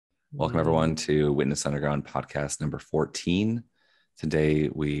Welcome everyone to Witness Underground podcast number 14. Today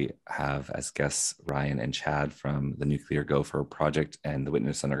we have as guests Ryan and Chad from the Nuclear Gopher project and the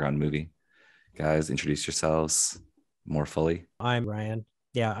Witness Underground movie. Guys, introduce yourselves more fully. I'm Ryan.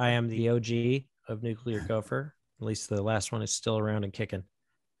 Yeah, I am the OG of Nuclear Gopher. At least the last one is still around and kicking.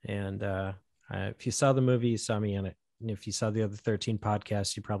 And if you saw the movie, you saw me in it. And if you saw the other 13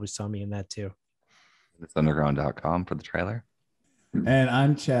 podcasts, you probably saw me in that too. Underground.com for the trailer. And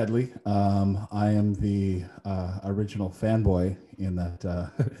I'm Chadley. I am the original fanboy in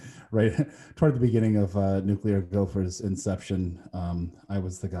that right toward the beginning of Nuclear Gopher's inception. I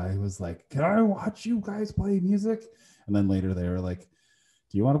was the guy who was like, can I watch you guys play music? And then later they were like,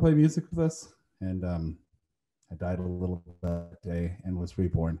 do you want to play music with us? And I died a little that day and was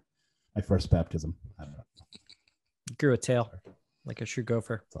reborn. My first baptism. I don't know. Grew a tail like a true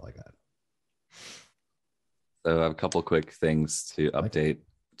gopher. That's all I got. So I have a couple quick things to update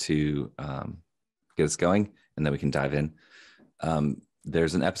to get us going, and then we can dive in.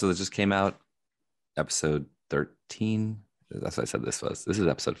 There's an episode that just came out, episode 13. That's what I said this was. This is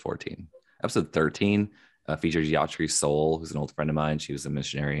episode 14. Episode 13 features Yatri Soul, who's an old friend of mine. She was a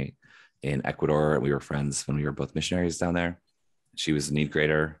missionary in Ecuador, and we were friends when we were both missionaries down there. She was a need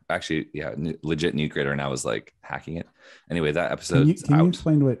grader. Actually, yeah, legit need grader, and I was like hacking it. Anyway, that episode. Can you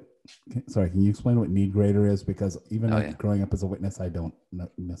explain what... Sorry, can you explain what need grader is? Because even growing up as a witness, I don't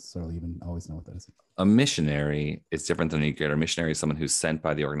necessarily even always know what that is. A missionary is different than a need grader. A missionary is someone who's sent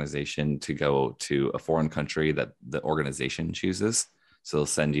by the organization to go to a foreign country that the organization chooses. So they'll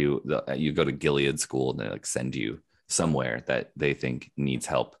send you, you go to Gilead school and they like send you somewhere that they think needs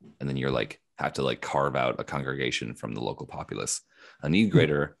help. And then you're like, have to like carve out a congregation from the local populace. A need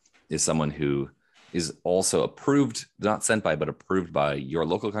grader is someone who is also approved, not sent by, but approved by your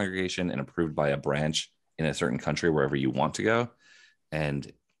local congregation and approved by a branch in a certain country, wherever you want to go. And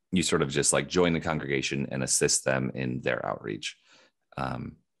you sort of just like join the congregation and assist them in their outreach.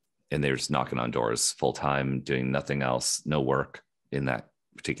 And they're just knocking on doors full time, doing nothing else, no work in that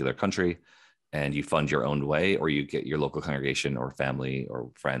particular country. And you fund your own way, or you get your local congregation or family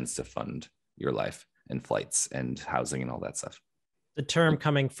or friends to fund your life and flights and housing and all that stuff. The term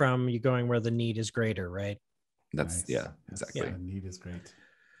coming from you going where the need is greater, right? That's nice. Yeah, exactly. Yeah, the need is great.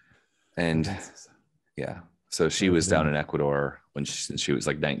 And yeah, so she was down in Ecuador when she was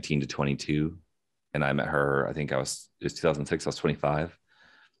like 19 to 22. And I met her, I think it was 2006, I was 25.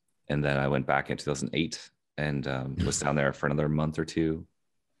 And then I went back in 2008 and was down there for another month or two.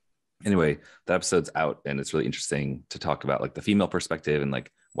 Anyway, that episode's out and it's really interesting to talk about like the female perspective and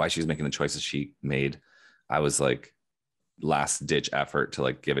like why she's making the choices she made. I was like, last ditch effort to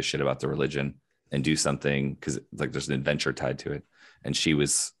like give a shit about the religion and do something because like there's an adventure tied to it. And she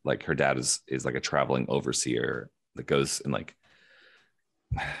was like, her dad is like a traveling overseer that goes and like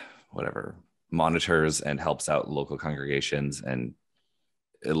whatever monitors and helps out local congregations and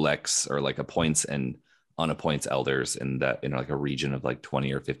elects or like appoints and unappoints elders in that in like a region of like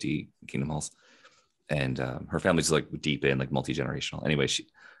 20 or 50 kingdom halls. And her family's like deep in like multi-generational. Anyway,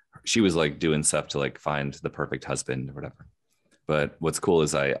 she was like doing stuff to like find the perfect husband or whatever. But what's cool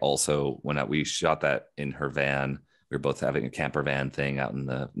is I also, we shot that in her van, we were both having a camper van thing out in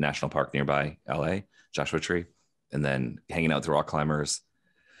the national park nearby LA, Joshua Tree, and then hanging out with the rock climbers.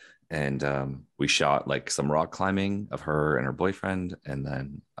 And we shot like some rock climbing of her and her boyfriend, and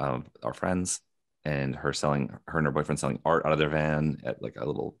then our friends and her and her boyfriend selling art out of their van at like a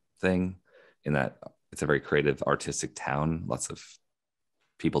little thing in that it's a very creative, artistic town. Lots of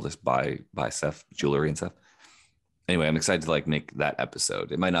people just buy stuff, jewelry and stuff. Anyway, I'm excited to like make that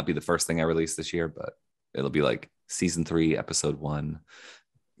episode. It might not be the first thing I release this year, but it'll be like season 3, episode 1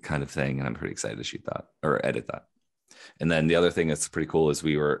 kind of thing. And I'm pretty excited to shoot that or edit that. And then the other thing that's pretty cool is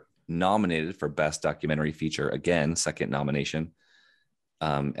we were nominated for Best Documentary Feature, again, second nomination,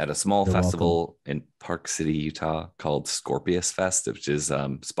 at a small festival in Park City, Utah called Scorpius Fest, which is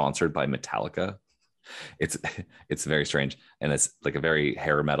sponsored by Metallica. It's very strange, and it's like a very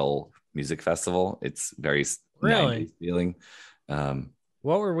hair metal music festival. It's very really 90s feeling.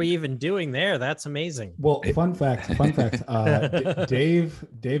 What were we even doing there? That's amazing. Well, fun fact. Dave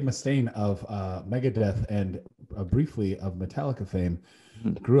Mustaine of Megadeth and briefly of Metallica fame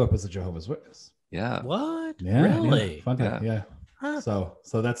grew up as a Jehovah's Witness. Yeah. What? Yeah. Really? Yeah. Fun fact. Yeah. Huh.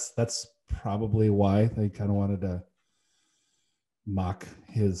 So that's probably why they kind of wanted to mock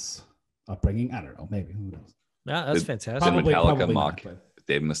his upbringing. I don't know. Maybe, who knows? Yeah, that's fantastic. Did Metallica probably mock not,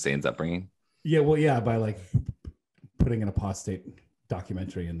 Dave Mustaine's upbringing? Yeah, well, yeah, by like putting an apostate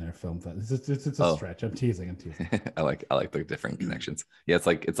documentary in their film. It's a stretch. I'm teasing. I like the different connections. Yeah, it's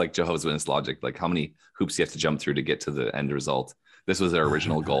like Jehovah's Witness logic. Like how many hoops you have to jump through to get to the end result. This was their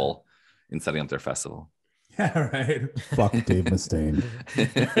original goal in setting up their festival. Yeah, right. Fuck Dave Mustaine.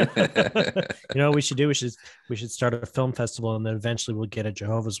 You know what we should do? We should start a film festival, and then eventually we'll get a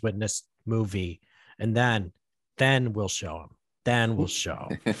Jehovah's Witness movie, and then we'll show them. Then we'll show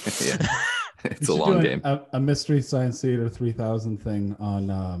 'em. Yeah. It's a long game. A Mystery Science Theater 3000 thing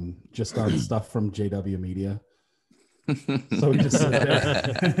on just on stuff from JW Media. So we just sit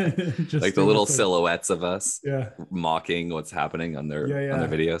there. Just like the little silhouettes of us, yeah, mocking what's happening on their on their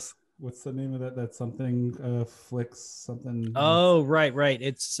videos. What's the name of that? That's something flicks something. Oh, right.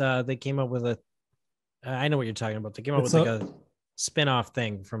 It's they came up with a. I know what you're talking about. They came up with like a spin-off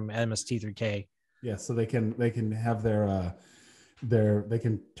thing from MST3K. Yeah, so they can have their they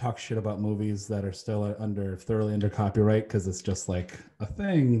can talk shit about movies that are still thoroughly under copyright because it's just like a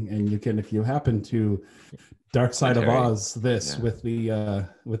thing, and you can, if you happen to Dark Side of Oz with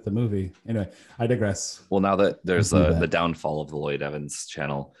the movie. Anyway, I digress. Well, now that there's the downfall of the Lloyd Evans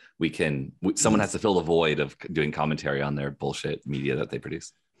channel, someone has to fill the void of doing commentary on their bullshit media that they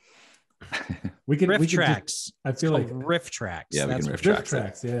produce. we can tracks. I feel like riff tracks. Yeah, we can riff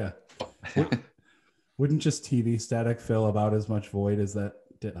tracks. Yeah. Wouldn't just TV static fill about as much void as that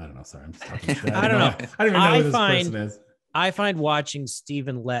did? I don't know. Sorry, I'm just talking shit. I don't know. I don't even know who this person is. I find watching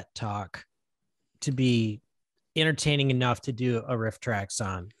Stephen Lett talk to be entertaining enough to do a riff tracks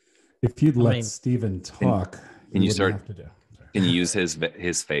on. If you'd let Stephen talk, can you start? Have to do. Can you use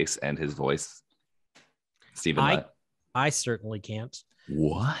his face and his voice? Stephen Lett. I certainly can't.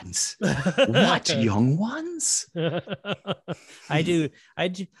 What? What, young ones? I do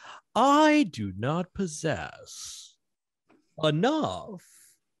not possess enough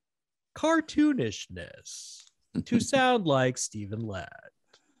cartoonishness to sound like Stephen Lett.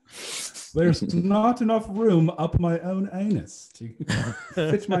 There's not enough room up my own anus to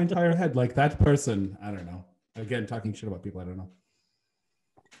fit my entire head like that person. I don't know. Again, talking shit about people I don't know.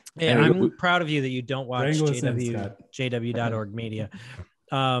 Yeah, I'm proud of you that you don't watch JW.org media.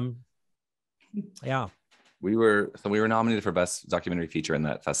 Yeah. We were nominated for best documentary feature in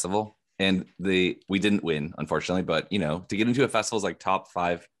that festival, and we didn't win, unfortunately, but to get into a festival is like top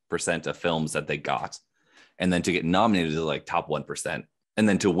 5% of films that they got, and then to get nominated is like top 1%, and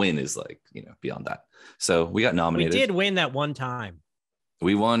then to win is like beyond that. So we got nominated. We did win that one time.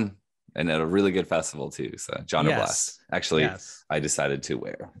 We won, and at a really good festival too. So Genre Blast. Actually, I decided to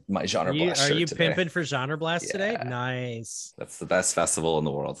wear my Genre Blast shirt. Are you today. pimping for Genre Blast today? Nice. That's the best festival in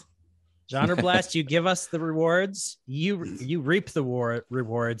the world. Genre Blast, you give us the rewards. You reap the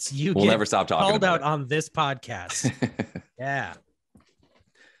rewards. We'll never stop talking called about out on this podcast. Yeah.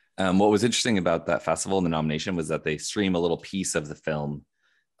 What was interesting about that festival and the nomination was that they stream a little piece of the film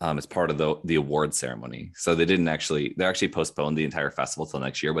as part of the award ceremony. So they actually postponed the entire festival till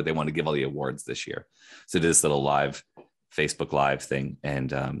next year, but they want to give all the awards this year. So they did this little Facebook Live thing. And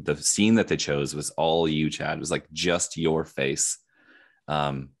the scene that they chose was all you, Chad. It was like just your face.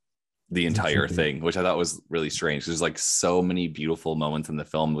 The entire thing, which I thought was really strange. There's like so many beautiful moments in the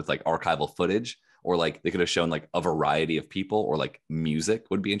film with like archival footage, or like they could have shown like a variety of people, or like music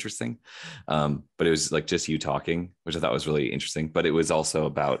would be interesting. But it was like just you talking, which I thought was really interesting. But it was also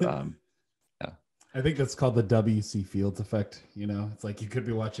about, I think that's called the W.C. Fields effect. It's like you could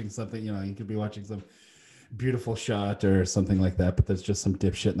be watching something, you could be watching some beautiful shot or something like that, but there's just some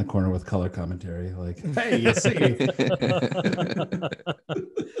dipshit in the corner with color commentary. Like, hey, you see.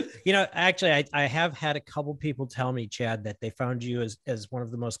 Actually, I have had a couple people tell me, Chad, that they found you as one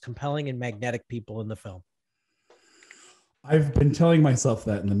of the most compelling and magnetic people in the film. I've been telling myself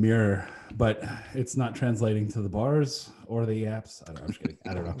that in the mirror, but it's not translating to the bars or the apps. I'm just kidding.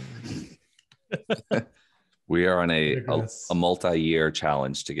 I don't know. We are on a multi-year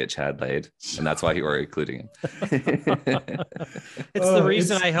challenge to get Chad laid, and that's why you are including him. It's the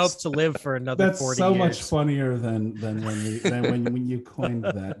reason I hope to live for another 40 years. That's so much funnier than when you coined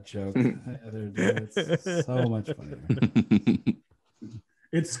that joke. It's so much funnier.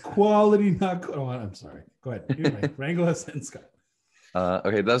 It's quality, not good. Oh, I'm sorry. Go ahead. Anyway, wrangle us in, Scott.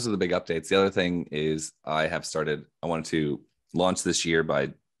 Okay, those are the big updates. The other thing is I wanted to launch this year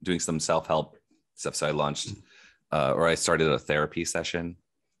by doing some self-help stuff. So I started a therapy session,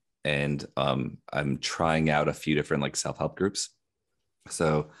 and I'm trying out a few different like self-help groups.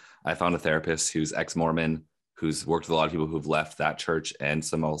 So I found a therapist who's ex-Mormon, who's worked with a lot of people who've left that church, and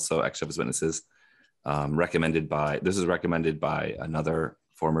some also ex-Jehovah's Witnesses. Recommended by another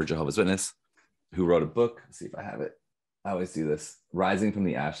former Jehovah's Witness who wrote a book. Let's see if I have it. I always do this. Rising from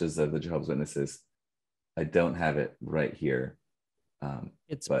the Ashes of the Jehovah's Witnesses. I don't have it right here.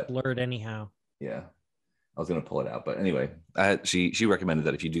 It's blurred anyhow. Yeah, I was gonna pull it out, but anyway, she recommended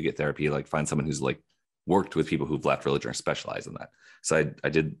that if you do get therapy, like find someone who's like worked with people who've left religion or specialized in that. So I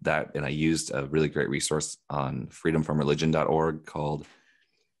did that, and I used a really great resource on freedomfromreligion.org called,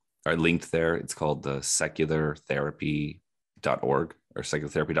 or linked there. It's called the seculartherapy.org or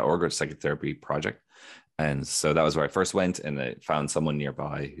seculartherapy.org or psychotherapy project. And so that was where I first went, and I found someone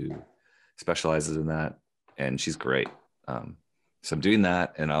nearby who specializes in that, and she's great. So I'm doing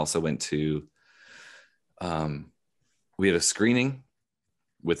that. And I also went to, we had a screening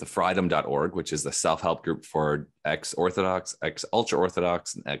with the freedom.org, which is the self-help group for ex-Orthodox,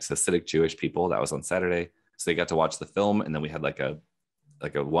 ex-ultra-Orthodox, and ex-Hasidic Jewish people. That was on Saturday. So they got to watch the film. And then we had like a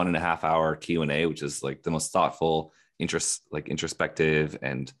 1.5 hour Q&A, which is like the most thoughtful, introspective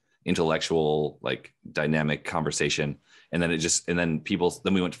and intellectual, like dynamic conversation. And then then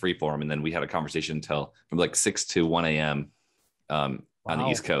we went to Freeform, and then we had a conversation until from like 6 to 1 a.m. On the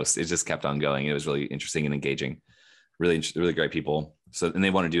East Coast. It just kept on going. It was really interesting and engaging. Really great people. So, and they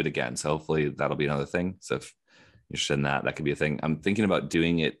want to do it again. So hopefully that'll be another thing. So if you're interested in that, that could be a thing. I'm thinking about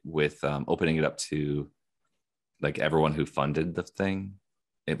doing it with opening it up to like everyone who funded the thing.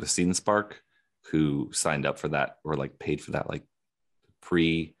 It was Seed and Spark who signed up for that, or like paid for that, like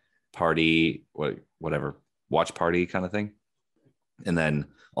pre-party, whatever, watch party kind of thing. And then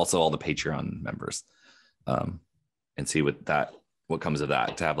also all the Patreon members, and see what comes of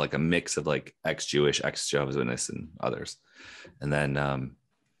that, to have like a mix of like ex-Jewish, ex-Jehovah's Witness, and others. And then and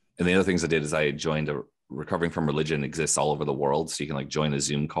the other things I did is I joined a Recovering from Religion exists all over the world. So you can like join a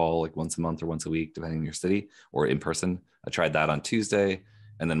Zoom call like once a month or once a week, depending on your city, or in person. I tried that on Tuesday.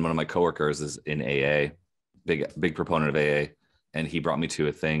 And then one of my coworkers is in AA, big proponent of AA. And he brought me to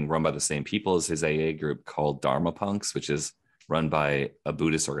a thing run by the same people as his AA group called Deadmou5, which is run by a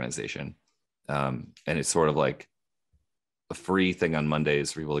Buddhist organization. And it's sort of like a free thing on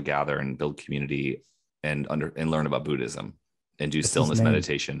Mondays for people to gather and build community and learn about Buddhism and do stillness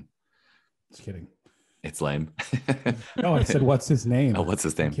meditation. Just kidding. It's lame. No, I said, what's his name? Oh, what's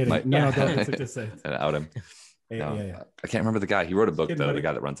his name? No, don't just say it. Out him. No, Yeah. I can't remember the guy. He wrote a book, though, buddy. The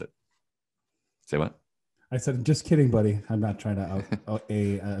guy that runs it. Say what? I said, just kidding, buddy. I'm not trying to out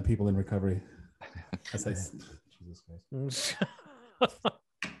people in recovery. I said, Jesus Christ.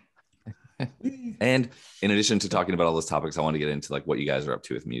 And in addition to talking about all those topics, I want to get into like what you guys are up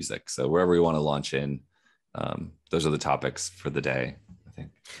to with music. So wherever you want to launch in, those are the topics for the day, I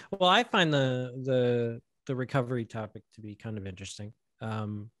think. Well, I find the recovery topic to be kind of interesting.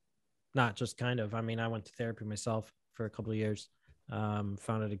 Not just kind of. I mean, I went to therapy myself for a couple of years.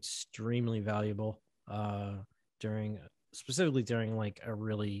 Found it extremely valuable specifically during like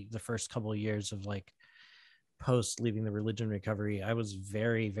the first couple of years of like post leaving the religion recovery. I was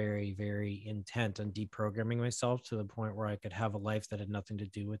very, very, very intent on deprogramming myself to the point where I could have a life that had nothing to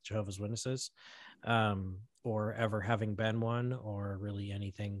do with Jehovah's Witnesses, or ever having been one, or really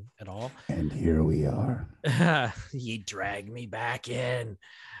anything at all. And here we are. You dragged me back in.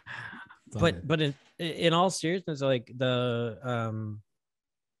 But in all seriousness, like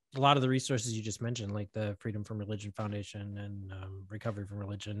a lot of the resources you just mentioned, like the Freedom from Religion Foundation and Recovery from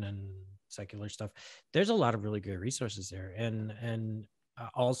Religion and secular stuff, there's a lot of really good resources there. And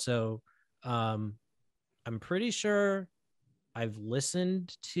also, I'm pretty sure I've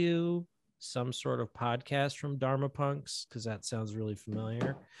listened to some sort of podcast from Deadmou5, because that sounds really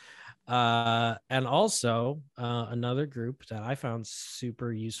familiar. And also another group that I found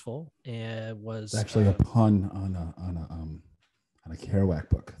super useful was it's actually a pun on a Kerouac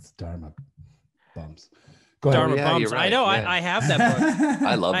book. It's Dharma Bums. Go ahead. Dharma Yeah, Bums. you're right. I know. Yeah. I have that book.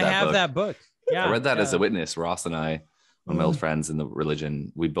 I love that book. I have that book. Yeah, I read that as a witness. Ross and I, one of my old friends in the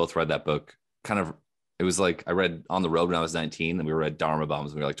religion, we both read that book. It was like I read On the Road when I was 19, and we read Dharma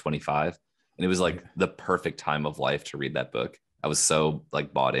Bums when we were like 25. And it was like the perfect time of life to read that book. I was so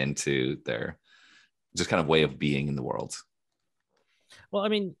like bought into their just kind of way of being in the world. Well, I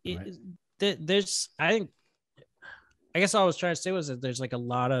mean, there's, I guess all I was trying to say was that there's like a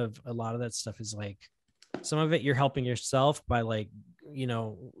lot of that stuff is like, some of it you're helping yourself by like,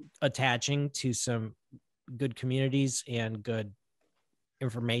 attaching to some good communities and good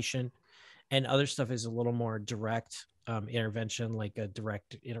information, and other stuff is a little more direct intervention, like a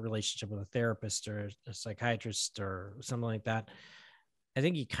direct relationship with a therapist or a psychiatrist or something like that. I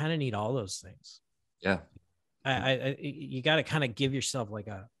think you kind of need all those things. Yeah. You got to kind of give yourself like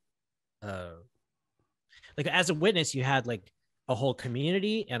like as a witness, you had like a whole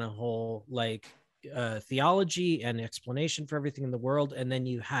community and a whole like theology and explanation for everything in the world. And then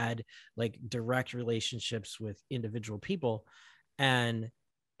you had like direct relationships with individual people. And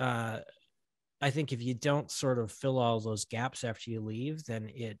I think if you don't sort of fill all those gaps after you leave,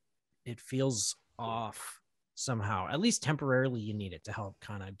 then it feels off somehow. At least temporarily, you need it to help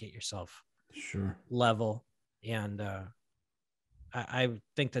kind of get yourself Sure. level. And I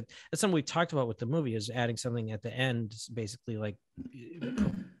think that that's something we talked about with the movie, is adding something at the end, basically like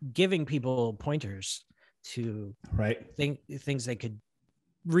giving people pointers to things they could,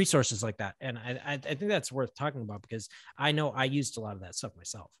 resources like that. And I think that's worth talking about, because I know I used a lot of that stuff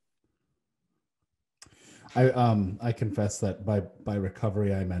myself. I confess that by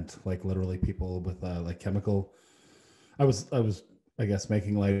recovery I meant like literally people with like chemical. I was I guess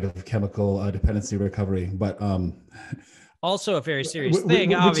making light of chemical dependency recovery, but also a very serious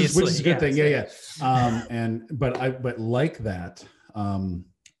thing, obviously. Which is a good thing. Yeah. But like that,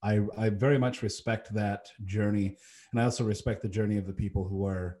 I very much respect that journey, and I also respect the journey of the people who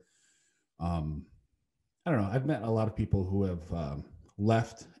are, I don't know. I've met a lot of people who have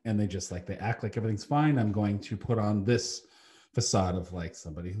left, and they just like, they act like everything's fine. I'm going to put on this facade of like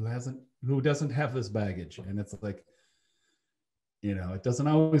somebody who doesn't have this baggage, and it's like, you know, it doesn't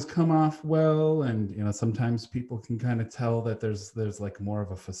always come off well. And, you know, sometimes people can kind of tell that there's like more of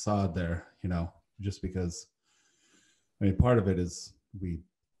a facade there, you know, just because, I mean, part of it is we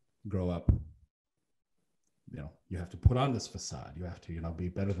grow up, you know, you have to put on this facade. You have to, you know, be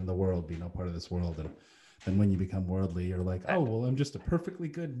better than the world, be no part of this world. And when you become worldly, you're like, oh, well, I'm just a perfectly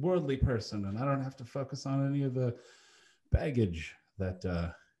good worldly person, and I don't have to focus on any of the baggage that,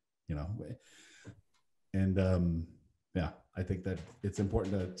 you know, and, yeah, I think that it's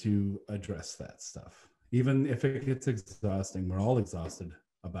important to address that stuff. Even if it gets exhausting, we're all exhausted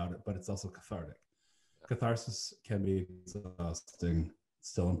about it, but it's also cathartic. Catharsis can be exhausting,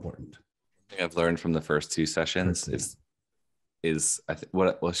 still important. I think I've learned from the first two sessions is I think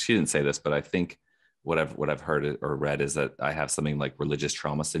well, she didn't say this, but I think what I've heard or read is that I have something like religious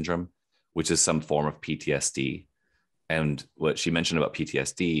trauma syndrome, which is some form of PTSD. And what she mentioned about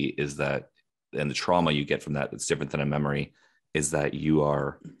PTSD is that, and the trauma you get from that, that's different than a memory, is that you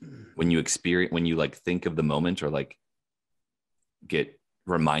are, when you like think of the moment or like get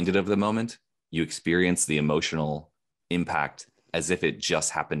reminded of the moment, you experience the emotional impact as if it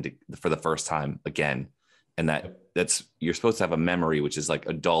just happened for the first time again. And that's, you're supposed to have a memory, which is like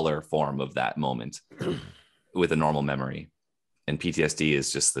a duller form of that moment with a normal memory. And PTSD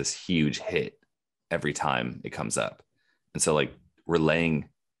is just this huge hit every time it comes up. And so like relaying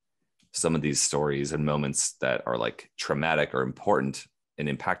some of these stories and moments that are like traumatic or important and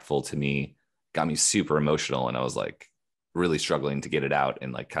impactful to me got me super emotional. And I was like really struggling to get it out,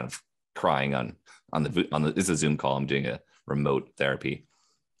 and like kind of crying on the, it's a Zoom call. I'm doing a remote therapy,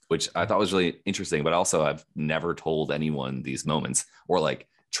 which I thought was really interesting, but also I've never told anyone these moments or like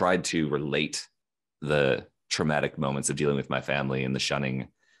tried to relate the traumatic moments of dealing with my family and the shunning,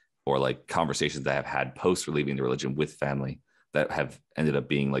 or like conversations that I have had post leaving the religion with family that have ended up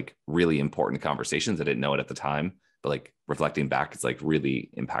being like really important conversations. I didn't know it at the time, but like reflecting back, it's like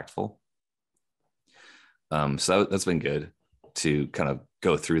really impactful. So that's been good to kind of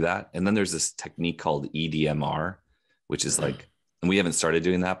go through that. And then there's this technique called EDMR, which is like, and we haven't started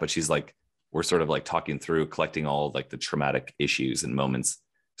doing that, but she's like, we're sort of like talking through, collecting all like the traumatic issues and moments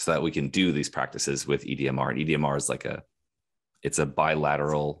so that we can do these practices with EDMR. And EDMR is like it's a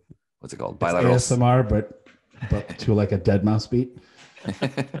bilateral, what's it called? Bilateral ASMR, but to like a Deadmau5 beat.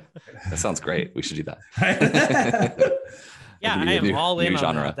 That sounds great. We should do that. Yeah, I am all in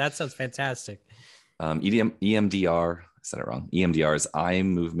on that. That sounds fantastic. EMDR, I said it wrong. EMDR is eye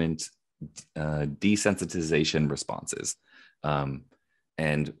movement desensitization responses.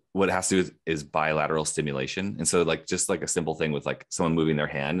 And what it has to do is bilateral stimulation. And so like, just like a simple thing with like someone moving their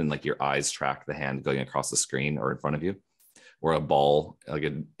hand and like your eyes track the hand going across the screen or in front of you, or a ball, like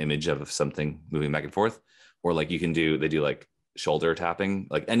an image of something moving back and forth. Or like they do like shoulder tapping,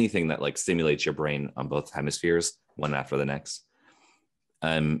 like anything that like stimulates your brain on both hemispheres, one after the next.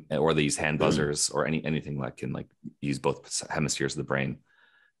 Or they use hand buzzers or anything that can like use both hemispheres of the brain.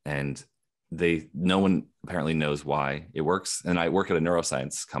 And no one apparently knows why it works. And I work at a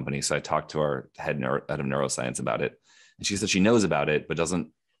neuroscience company, so I talked to our head of neuroscience about it, and she said she knows about it, but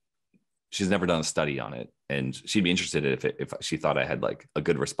she's never done a study on it. And she'd be interested if she thought I had like a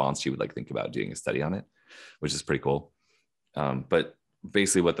good response, she would like think about doing a study on it, which is pretty cool. But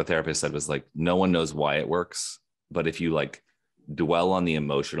basically what the therapist said was like, no one knows why it works, but if you like dwell on the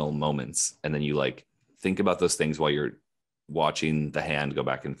emotional moments and then you like think about those things while you're watching the hand go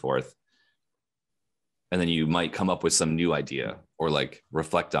back and forth, and then you might come up with some new idea or like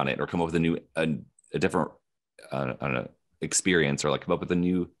reflect on it or come up with a different experience, or like come up with a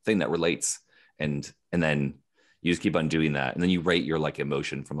new thing that relates. And then you just keep on doing that. And then you rate your like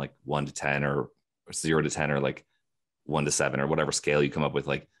emotion from like 1 to 10 or 0 to 10 or like 1 to 7 or whatever scale you come up with,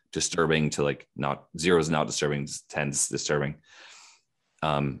 like disturbing to like not 0 is not disturbing, 10 is disturbing.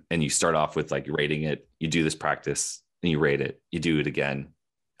 And you start off with like rating it. You do this practice and you rate it. You do it again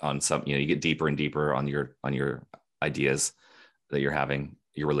on some, you get deeper and deeper on your ideas that you're having,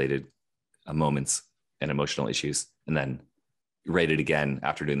 your related moments and emotional issues. And then you rate it again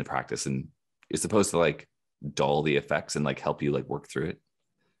after doing the practice. And it's supposed to like dull the effects and like help you like work through it.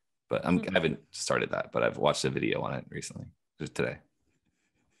 But I haven't started that, but I've watched a video on it recently, just today.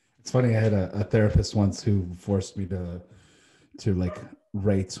 It's funny. I had a therapist once who forced me to like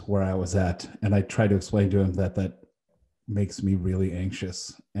rate where I was at. And I tried to explain to him that makes me really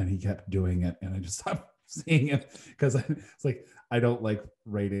anxious. And he kept doing it. And I just stopped seeing it because it's like, I don't like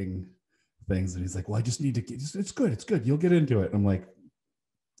rating things. And he's like, well, I just need to get, it's good. It's good. You'll get into it. I'm like,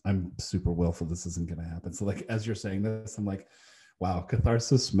 I'm super willful. This isn't going to happen. So like, as you're saying this, I'm like, wow,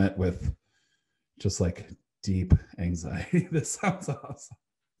 catharsis met with just like deep anxiety. This sounds awesome.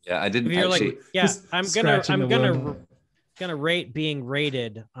 Yeah, I didn't You're actually. like, yeah, I'm gonna rate being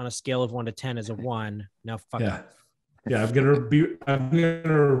rated on a scale of 1 to 10 as a 1. Now fuck off. Yeah, I'm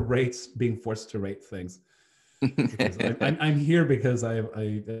gonna rate being forced to rate things. I'm here because I'm not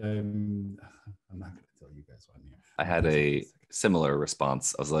gonna tell you guys why I'm here. I had a similar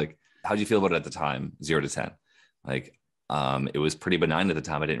response. I was like, how'd you feel about it at the time? 0 to 10. Like, it was pretty benign at the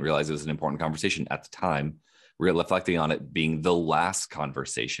time. I didn't realize it was an important conversation at the time. Reflecting on it being the last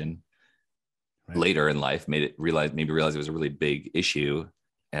conversation later in life made it realize it was a really big issue.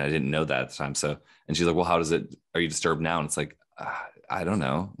 And I didn't know that at the time. So, and she's like, well, are you disturbed now? And it's like, I don't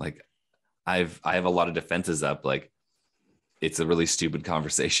know. Like I have a lot of defenses up. Like it's a really stupid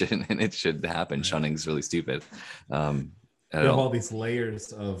conversation and it should happen. Right. Shunning's really stupid. You have all these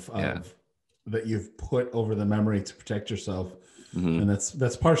layers of that you've put over the memory to protect yourself. Mm-hmm. And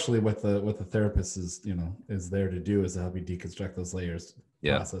that's partially what the therapist is there to do, is to help you deconstruct those layers,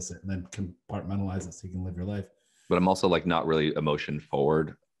 process it, and then compartmentalize it so you can live your life. But I'm also like not really emotion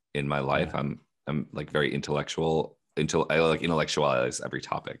forward in my life. Yeah. I'm like very intellectual until I like intellectualize every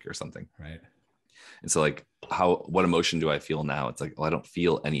topic or something. Right. And so like what emotion do I feel now? It's like, well, I don't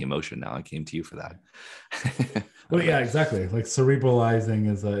feel any emotion now. I came to you for that. Well, yeah, exactly. Like cerebralizing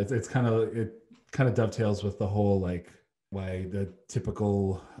is it kind of dovetails with the whole like why the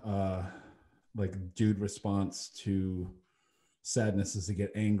typical like dude response to sadness is to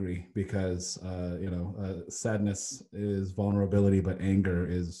get angry, because sadness is vulnerability, but anger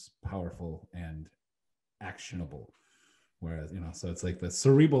is powerful and actionable. Whereas so it's like the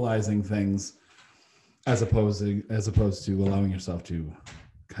cerebralizing things as opposed to allowing yourself to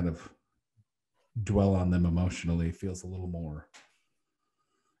kind of dwell on them emotionally feels a little more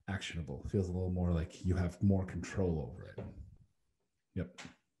actionable, feels a little more like you have more control over it. Yep.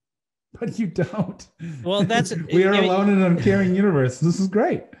 But you don't. Well, we are alone in an uncaring universe. This is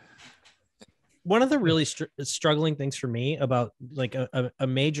great. One of the really struggling things for me about like a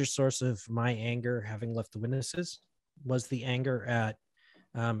major source of my anger having left the witnesses was the anger at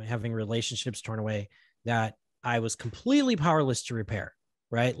having relationships torn away that I was completely powerless to repair.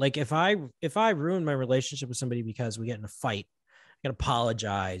 Right. Like if I ruin my relationship with somebody because we get in a fight, I can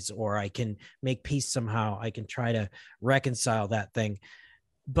apologize, or I can make peace somehow. I can try to reconcile that thing.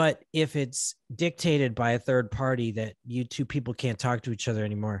 But if it's dictated by a third party that you two people can't talk to each other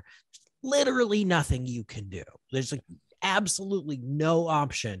anymore, literally nothing you can do. There's like absolutely no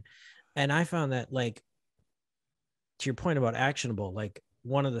option. And I found that, like, to your point about actionable, like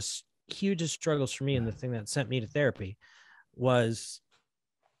one of the hugest struggles for me, and the thing that sent me to therapy, was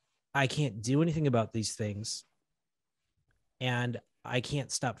I can't do anything about these things. And I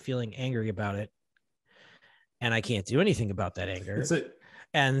can't stop feeling angry about it. And I can't do anything about that anger.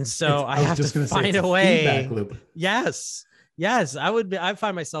 And so I have to find a way. Feedback loop. Yes. I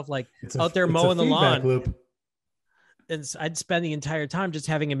find myself like out there mowing the lawn. Loop. And I'd spend the entire time just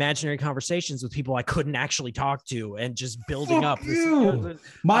having imaginary conversations with people I couldn't actually talk to, and just building up.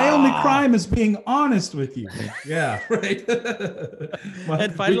 My only crime is being honest with you. Yeah, right.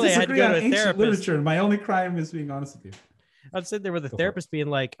 And finally, I had to go to a therapist. Literature. My only crime is being honest with you. I'd sit there with a therapist being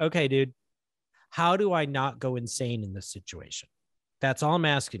like, okay, dude, how do I not go insane in this situation? That's all I'm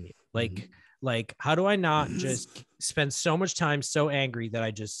asking you. Like, how do I not just spend so much time so angry that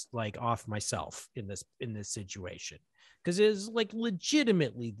I just like off myself in this situation? Because it is like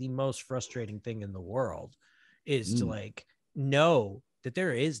legitimately the most frustrating thing in the world is to like know that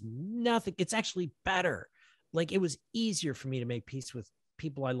there is nothing. It's actually better. Like, it was easier for me to make peace with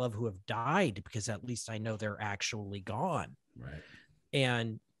people I love who have died, because at least I know they're actually gone. Right.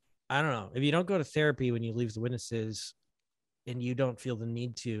 And I don't know, if you don't go to therapy when you leave the witnesses and you don't feel the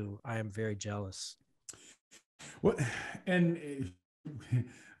need to, I am very jealous. Well, and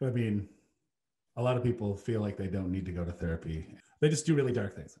I mean, a lot of people feel like they don't need to go to therapy. They just do really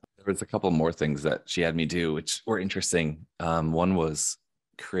dark things. There was a couple more things that she had me do, which were interesting. One was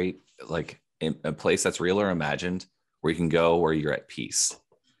create like a place that's real or imagined where you can go where you're at peace.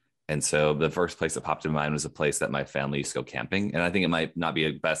 And so the first place that popped in mind was a place that my family used to go camping. And I think it might not be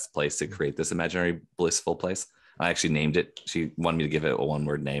a best place to create this imaginary blissful place. I actually named it. She wanted me to give it a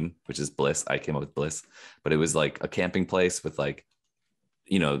one-word name, which is Bliss. I came up with Bliss, but it was like a camping place with like,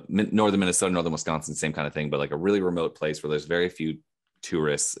 you know, northern Minnesota, northern Wisconsin, same kind of thing, but like a really remote place where there's very few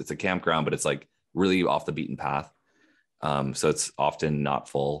tourists. It's a campground, but it's like really off the beaten path. So it's often not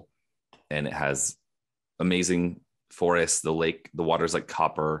full, and it has amazing forests. The lake, the water's like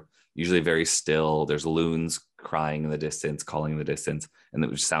copper, usually very still. There's loons crying in the distance, calling in the distance, and it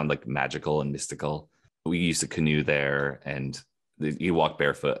would sound like magical and mystical. We used to canoe there, and you walk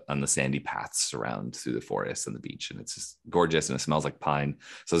barefoot on the sandy paths around through the forest and the beach, and it's just gorgeous, and it smells like pine.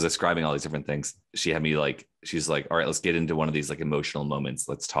 So I was describing all these different things. She had me like, she's like, all right, let's get into one of these like emotional moments.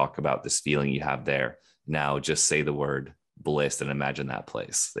 Let's talk about this feeling you have there. Now just say the word bliss and imagine that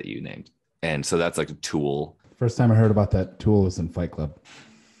place that you named. And so that's like a tool. First time I heard about that tool was in Fight Club.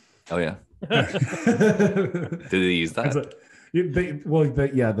 Oh yeah. Did they use that? The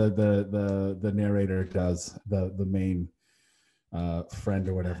narrator does, the main friend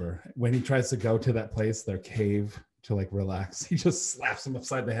or whatever, when he tries to go to that place, their cave, to like relax, he just slaps him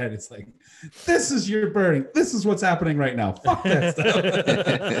upside the head. It's like, this is your burning, this is what's happening right now, fuck that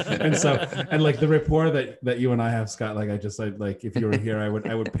stuff. and like the rapport that you and I have, Scott, like I just like if you were here, I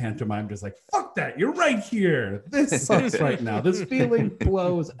would pantomime just like, fuck that, you're right here, this sucks right now, this feeling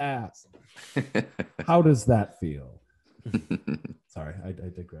blows ass. How does that feel? Sorry, I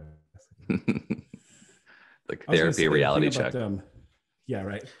digress. Like therapy reality check. Yeah,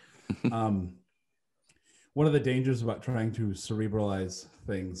 right. One of the dangers about trying to cerebralize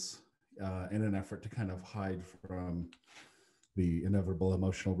things in an effort to kind of hide from the inevitable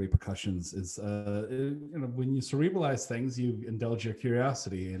emotional repercussions is, when you cerebralize things, you indulge your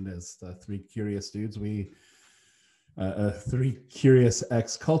curiosity. And as the three curious dudes, three curious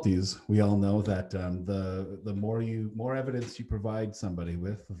ex-culties, we all know that the more evidence you provide somebody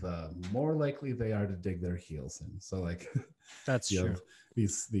with, the more likely they are to dig their heels in. So like, that's true.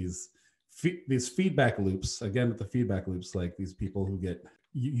 These feedback loops, again with the feedback loops, like these people who get,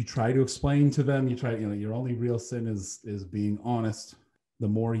 you try to explain to them, your only real sin is being honest. The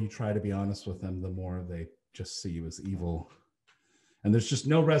more you try to be honest with them, the more they just see you as evil, and there's just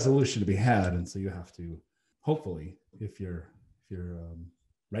no resolution to be had. And so you have to, hopefully, if you're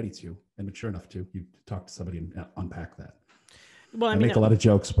ready to and mature enough to, you talk to somebody and unpack that. Well, I make a lot of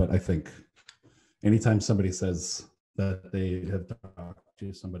jokes, but I think anytime somebody says that they have talked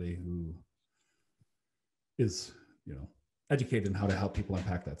to somebody who is, educated in how to help people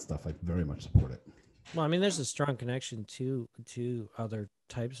unpack that stuff, I very much support it. Well, I mean, there's a strong connection to other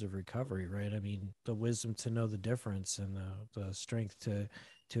types of recovery, right? I mean, the wisdom to know the difference and the strength to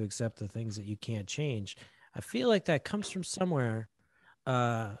accept the things that you can't change. I feel like that comes from somewhere.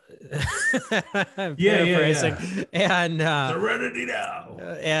 I'm paraphrasing. And Serenity now.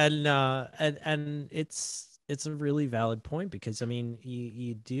 And it's a really valid point, because I mean,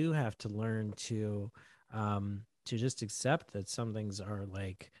 you do have to learn to just accept that some things are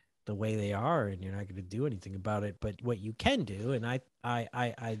like the way they are, and you're not going to do anything about it. But what you can do, and I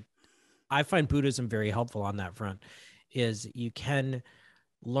find Buddhism very helpful on that front, is you can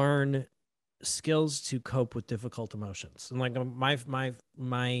learn skills to cope with difficult emotions. And like I'm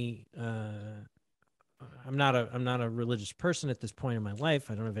not a religious person at this point in my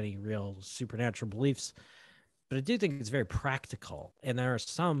life. I don't have any real supernatural beliefs, but I do think it's very practical. And there are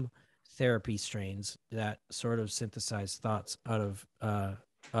some therapy strains that sort of synthesize thoughts out of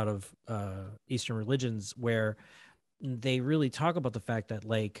Eastern religions, where they really talk about the fact that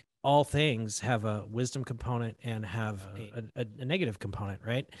like all things have a wisdom component and have a negative component,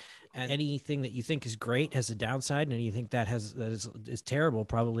 right? And anything that you think is great has a downside, and anything that is terrible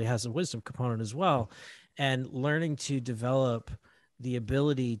probably has a wisdom component as well. And learning to develop the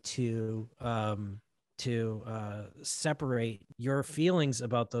ability to separate your feelings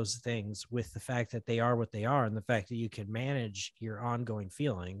about those things with the fact that they are what they are, and the fact that you can manage your ongoing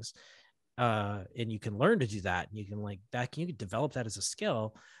feelings, and you can learn to do that. And you can develop that as a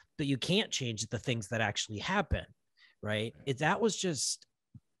skill, but you can't change the things that actually happen, right? That was just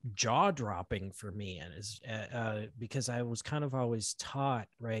jaw-dropping for me, and is because I was kind of always taught,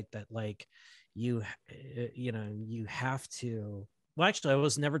 right, that like you have to. Well, actually, I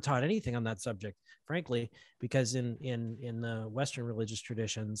was never taught anything on that subject, frankly, because in the Western religious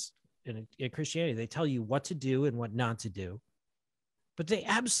traditions, in Christianity, they tell you what to do and what not to do, but they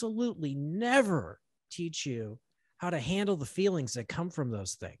absolutely never teach you how to handle the feelings that come from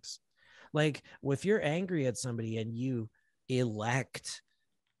those things. Like if you're angry at somebody and you elect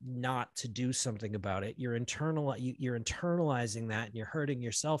not to do something about it, you're internalizing that and you're hurting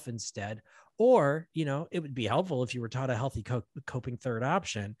yourself instead. Or, you know, it would be helpful if you were taught a healthy coping third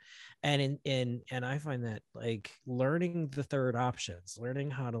option. And and I find that like learning the third options,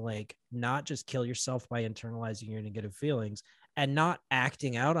 learning how to like not just kill yourself by internalizing your negative feelings and not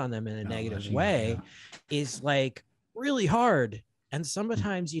acting out on them in a negative way is like really hard. And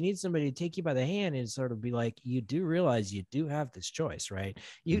sometimes you need somebody to take you by the hand and sort of be like, you do realize you do have this choice, right?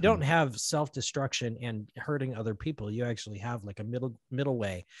 You don't have self-destruction and hurting other people. You actually have like a middle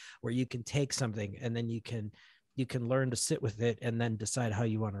way where you can take something and then you can learn to sit with it and then decide how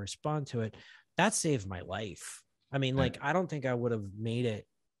you want to respond to it. That saved my life. I mean, like, I don't think I would have made it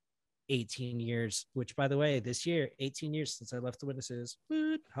 18 years, which by the way, this year, 18 years since I left the witnesses.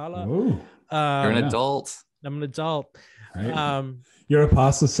 Holla. You're an adult. I'm an adult. Right. Your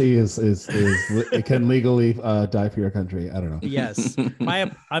apostasy is it can legally die for your country. I don't know. Yes,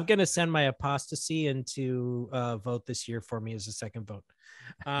 I'm gonna send my apostasy into vote this year for me as a second vote.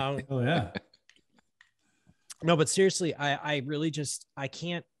 Oh yeah. No, but seriously, I really just I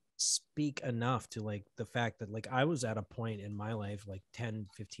can't speak enough to like the fact that like I was at a point in my life like 10,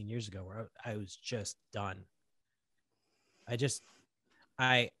 15 years ago where I was just done.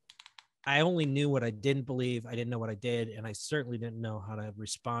 I only knew what I didn't believe. I didn't know what I did. And I certainly didn't know how to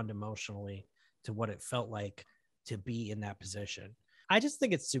respond emotionally to what it felt like to be in that position. I just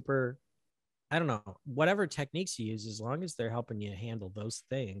think it's super, I don't know, whatever techniques you use, as long as they're helping you handle those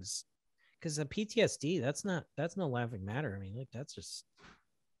things. Because the PTSD, that's no laughing matter. I mean, like that's just,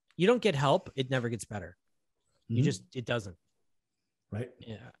 you don't get help. It never gets better. It doesn't. Right.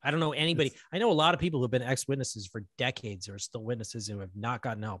 Yeah. I don't know anybody. I know a lot of people who've been ex-witnesses for decades or still witnesses who have not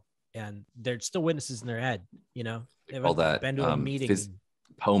gotten help. And they're still witnesses in their head, you know. They've all that been to a meeting.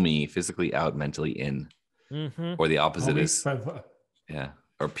 POMI, physically out, mentally in, or the opposite is, or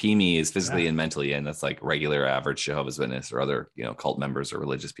PME is physically in, mentally in. That's like regular, average Jehovah's Witness or other, you know, cult members or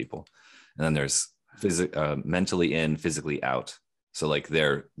religious people. And then there's mentally in, physically out. So like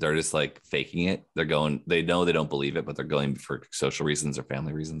they're just like faking it. They're going. They know they don't believe it, but they're going for social reasons or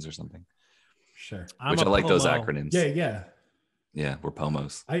family reasons or something. Sure. Which I like those acronyms. Yeah. We're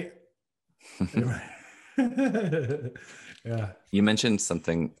POMOs. Yeah. You mentioned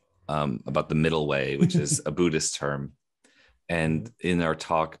something about the middle way, which is a Buddhist term. And in our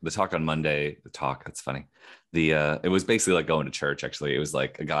talk, the talk on Monday, that's funny. It was basically like going to church, actually. It was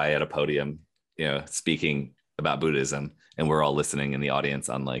like a guy at a podium, you know, speaking about Buddhism, and we're all listening in the audience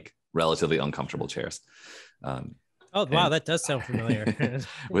on like relatively uncomfortable chairs. Oh, wow, that does sound familiar.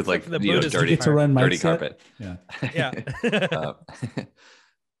 With like, you know, dirty carpet. Yeah.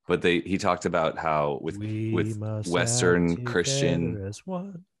 But he talked about how with Western Christian as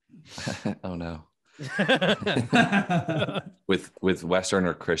one. oh no. with Western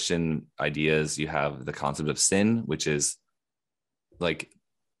or Christian ideas, you have the concept of sin, which is like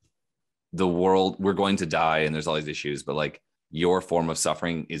the world, we're going to die and there's all these issues, but like your form of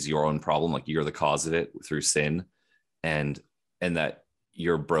suffering is your own problem. Like you're the cause of it through sin, and that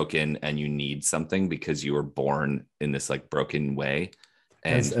you're broken and you need something because you were born in this like broken way.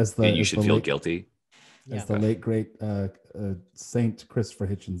 And you should feel guilty. As the late great Saint Christopher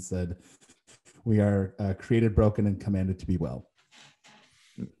Hitchens said, we are created broken and commanded to be well.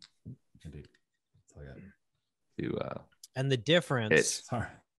 Indeed. That's all I got. And the difference. Sorry.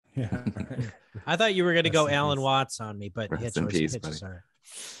 Yeah. I thought you were going to go Alan Watts on me, but Rest in peace, but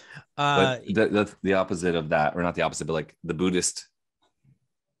the opposite of that, or not the opposite, but like the Buddhist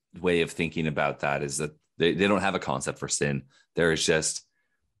way of thinking about that is that they don't have a concept for sin. There is just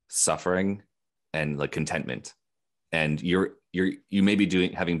suffering and like contentment, and you may be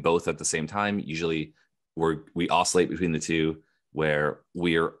having both at the same time. Usually we oscillate between the two, where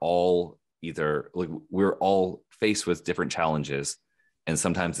we're all faced with different challenges, and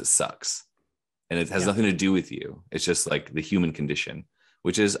sometimes it sucks and it has nothing to do with you. It's just like the human condition,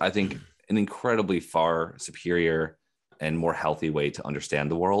 which is, I think, an incredibly far superior and more healthy way to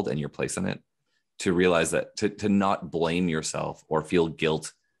understand the world and your place in it, to realize that to not blame yourself or feel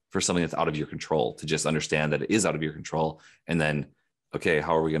guilt for something that's out of your control, to just understand that it is out of your control. And then, okay,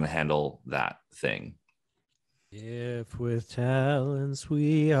 how are we going to handle that thing? If with talents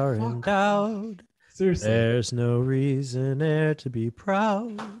we are endowed, seriously, there's no reason there to be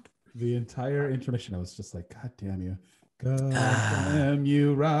proud. The entire intermission, I was just like, God damn you. God damn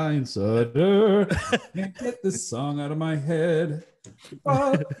you, Ryan Sutter. Can't get this song out of my head.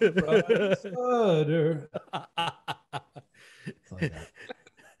 Oh, Ryan Sutter.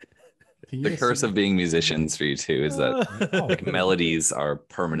 The curse of being musicians for you too is that like melodies are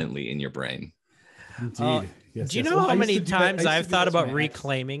permanently in your brain. Indeed. Yes, do you yes. know Well, how I used many to do that- times I used to I've do thought this with about my ex.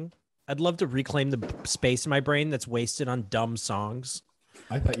 reclaiming? I'd love to reclaim the space in my brain that's wasted on dumb songs.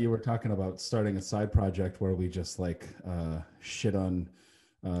 I thought you were talking about starting a side project where we just like shit on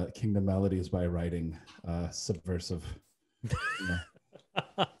Kingdom Melodies by writing subversive. You know.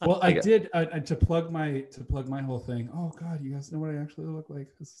 Well, I did to plug my whole thing. Oh God, you guys know what I actually look like.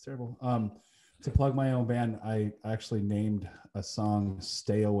 This is terrible. To plug my own band, I actually named a song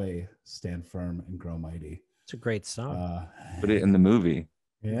 "Stay Away, Stand Firm, and Grow Mighty." It's a great song. Put it in the movie.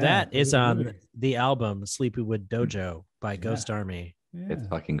 Yeah, that is on movie. the album Sleepywood Dojo by Ghost Army. Yeah. It's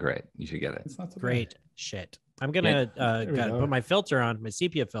fucking great. You should get it. It's not so Great shit. I'm gonna gotta put my filter on, my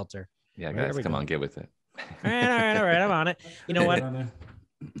sepia filter. Yeah, guys, come on, get with it. All right, I'm on it. You know what?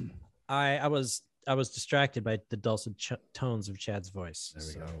 I was distracted by the dulcet tones of Chad's voice.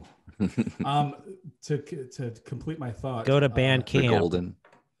 There we go. To complete my thought, Go to The Bandcamp, golden.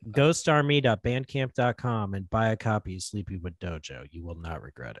 ghostarmy.bandcamp.com, and buy a copy of Sleepywood Dojo. You will not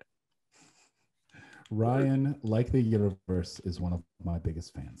regret it. Ryan, like the universe, is one of my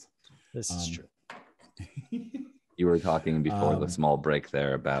biggest fans. This is true. You were talking before the small break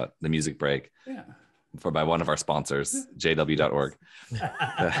there about the music break. Yeah. By one of our sponsors, jw.org.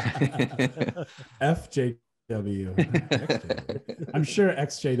 FJW. I'm sure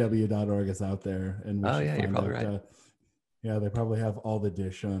xjw.org is out there. And you're probably right. Yeah, they probably have all the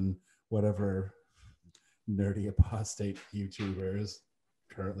dish on whatever nerdy apostate YouTuber is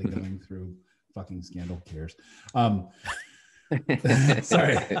currently going through fucking scandal cares.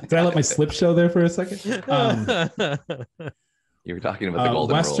 Sorry, did I let my slip show there for a second? You were talking about the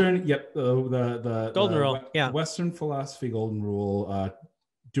golden Western, rule. Yep, the golden rule. Yeah, Western philosophy golden rule: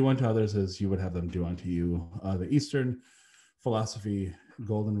 do unto others as you would have them do unto you. The Eastern philosophy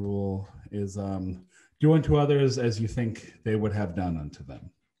golden rule is do unto others as you think they would have done unto them.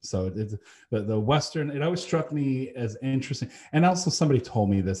 So it's the Western. It always struck me as interesting, and also somebody told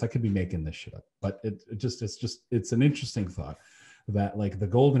me this. I could be making this shit up, but it's an interesting thought that like the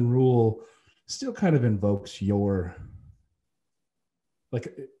golden rule still kind of invokes your,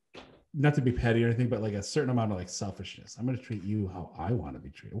 like, not to be petty or anything, but like a certain amount of like selfishness. I'm going to treat you how I want to be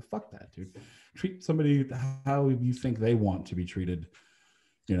treated. Well, fuck that, dude. Treat somebody how you think they want to be treated.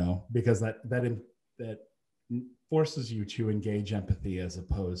 You know, because that forces you to engage empathy as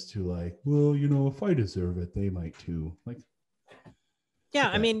opposed to like, well, you know, if I deserve it, they might too. Like, yeah.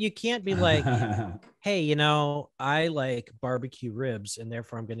 I mean, you can't be like, hey, you know, I like barbecue ribs, and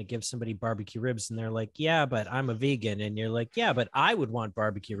therefore I'm going to give somebody barbecue ribs, and they're like, yeah, but I'm a vegan, and you're like, yeah, but I would want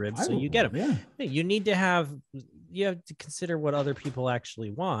barbecue ribs, so you get them. Yeah. You have to consider what other people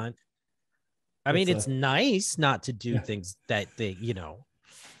actually want. I mean, it's nice not to do things that they, you know.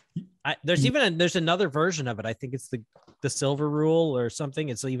 There's another version of it. I think it's the silver rule or something.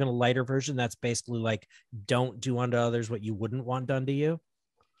 It's even a lighter version that's basically like, don't do unto others what you wouldn't want done to you.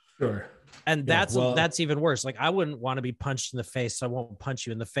 Sure. And that's even worse. Like, I wouldn't want to be punched in the face, so I won't punch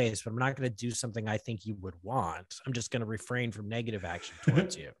you in the face, but I'm not going to do something I think you would want. I'm just going to refrain from negative action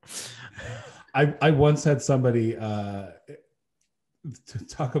towards you. I once had somebody to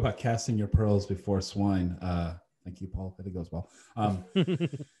talk about casting your pearls before swine. Thank you, Paul. I think it goes well.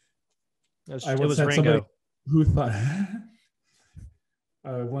 I once had somebody who thought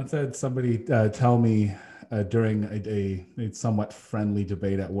I once had somebody tell me during a somewhat friendly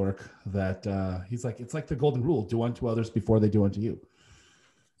debate at work that he's like, it's like the golden rule: do unto others before they do unto you.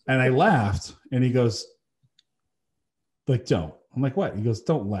 And I laughed, and he goes, like, don't. I'm like, what? He goes,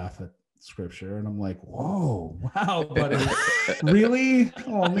 don't laugh at scripture. And I'm like, whoa, wow, buddy. Really?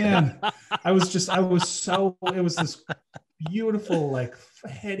 Oh man. It was this beautiful, like,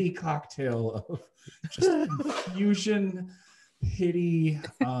 heady cocktail of just confusion, pity,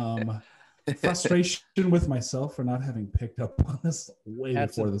 frustration with myself for not having picked up on this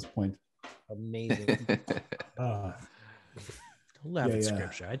before this point. Amazing. Don't laugh at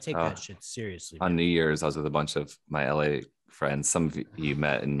scripture. I take that shit seriously. On New Year's, I was with a bunch of my LA friends. Some of you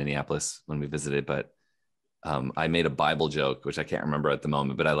met in Minneapolis when we visited, but I made a Bible joke, which I can't remember at the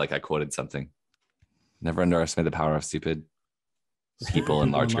moment, but I quoted something. Never underestimate the power of stupid people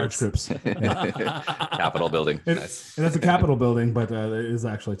in large groups. Capitol building. Nice. And that's a Capitol building, but it is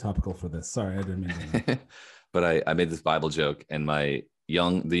actually topical for this. Sorry, I didn't mean to. But I made this Bible joke, and the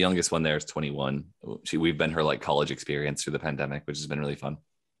youngest one there is 21. We've been her like college experience through the pandemic, which has been really fun.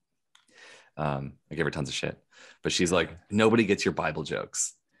 I gave her tons of shit, but she's like, nobody gets your Bible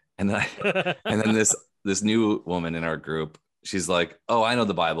jokes. And then this new woman in our group she's like, oh, I know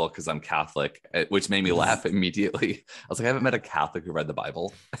the Bible because I'm Catholic, which made me laugh immediately. I was like, I haven't met a Catholic who read the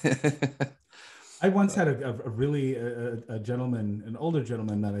Bible. I once had a really a gentleman, an older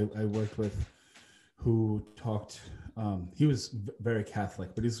gentleman that I worked with, who talked. He was very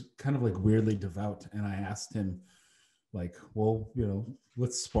Catholic, but he's kind of like weirdly devout. And I asked him, like, well, you know,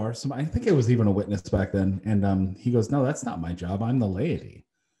 let's spar some. I think it was even a witness back then. And he goes, no, that's not my job. I'm the laity.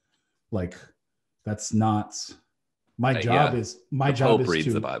 Like, that's not my job. My job is reads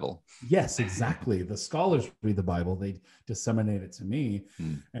to the Bible. Yes, exactly. The scholars read the Bible. They disseminate it to me.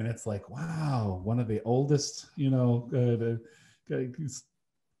 And it's like, wow, one of the oldest, you know,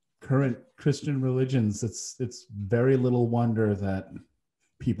 current Christian religions. It's very little wonder that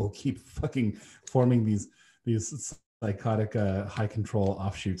people keep fucking forming these psychotic high control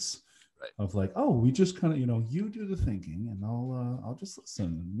offshoots of like, oh, we just kind of, you know, you do the thinking and I'll just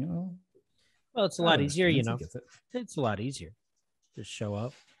listen, you know. Well, it's a lot easier, you know. It's a lot easier. Just show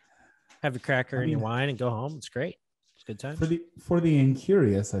up, have your cracker and your wine, and go home. It's great. It's a good time. For the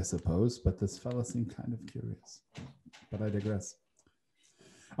incurious, I suppose, but this fella seemed kind of curious. But I digress.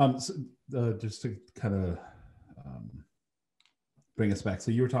 So, just to kind of bring us back.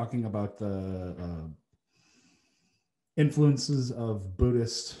 So you were talking about the influences of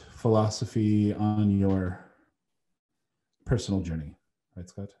Buddhist philosophy on your personal journey, right,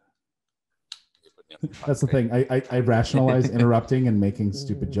 Scott? That's the thing. I rationalize interrupting and making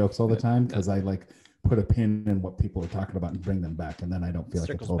stupid jokes all the time because I like put a pin in what people are talking about and bring them back, and then I don't feel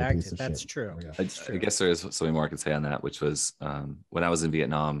like a total piece of shit. That's true. I guess there is something more I could say on that, which was when I was in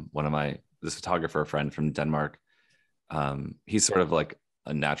Vietnam, this photographer friend from Denmark, he's sort of like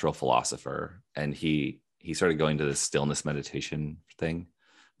a natural philosopher, and he started going to this stillness meditation thing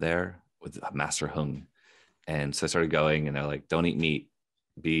there with Master Hung. And so I started going, and they're like, don't eat meat,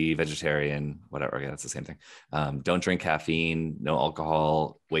 be vegetarian, whatever. Yeah, that's the same thing. Don't drink caffeine, no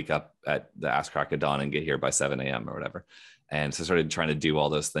alcohol, wake up at the ass crack of dawn and get here by 7 a.m. or whatever. And so I started trying to do all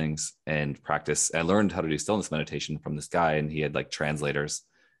those things and practice. I learned how to do stillness meditation from this guy, and he had like translators,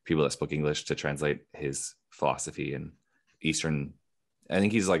 people that spoke English, to translate his philosophy and Eastern. I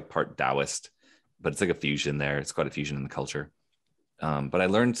think he's like part Taoist, but it's like a fusion there. It's quite a fusion in the culture. But I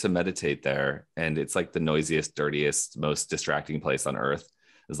learned to meditate there, and it's like the noisiest, dirtiest, most distracting place on earth.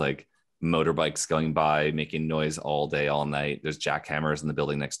 There's like motorbikes going by, making noise all day, all night. There's jackhammers in the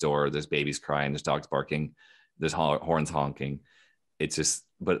building next door. There's babies crying. There's dogs barking. There's horns honking. It's just,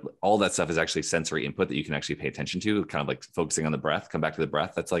 but all that stuff is actually sensory input that you can actually pay attention to, kind of like focusing on the breath, come back to the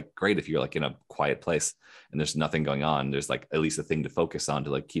breath. That's like great if you're like in a quiet place and there's nothing going on. There's like at least a thing to focus on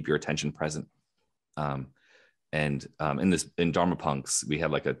to like keep your attention present. In Dharma Punks, we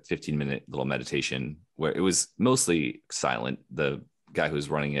had like a 15-minute little meditation where it was mostly silent. The guy who was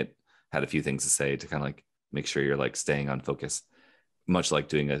running it had a few things to say to kind of like make sure you're like staying on focus, much like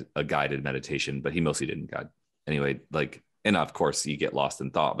doing a guided meditation, but he mostly didn't guide. Anyway, like, and of course you get lost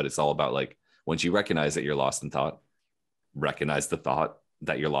in thought, but it's all about like, once you recognize that you're lost in thought, recognize the thought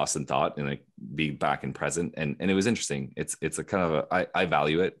that you're lost in thought and like be back in present. And it was interesting. It's a kind of I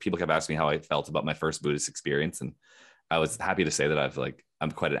value it. People kept asking me how I felt about my first Buddhist experience. And I was happy to say that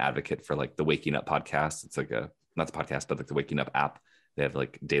I'm quite an advocate for like the Waking Up podcast. It's like not the podcast, but like the Waking Up app. They have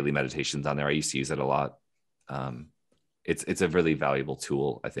like daily meditations on there. I used to use it a lot. It's a really valuable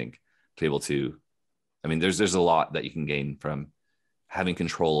tool, I think, to be able to, I mean, there's a lot that you can gain from having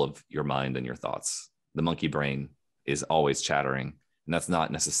control of your mind and your thoughts. The monkey brain is always chattering, and that's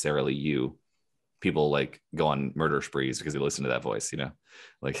not necessarily you. People like go on murder sprees because they listen to that voice, you know,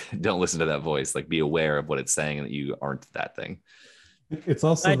 like don't listen to that voice, like be aware of what it's saying and that you aren't that thing. It's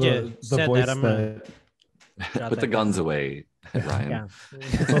also the voice that put the guns away, Ryan. Yeah.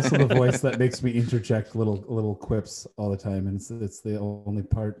 It's also the voice that makes me interject little quips all the time, and it's the only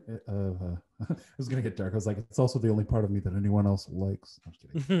part of it was gonna get dark. I was like, it's also the only part of me that anyone else likes. I'm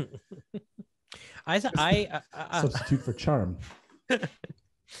kidding. I substitute for charm.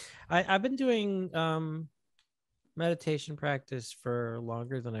 I've been doing meditation practice for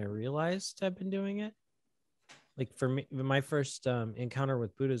longer than I realized I've been doing it. Like for me, my first encounter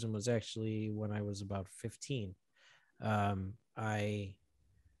with Buddhism was actually when I was about 15. I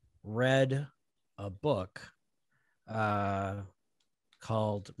read a book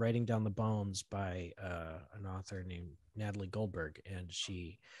called Writing Down the Bones by an author named Natalie Goldberg, and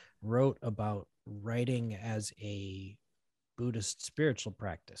she wrote about writing as a Buddhist spiritual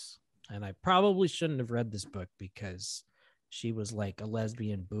practice. And I probably shouldn't have read this book because she was like a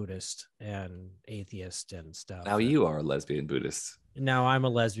lesbian Buddhist and atheist and stuff. Now you are a lesbian Buddhist. Now I'm a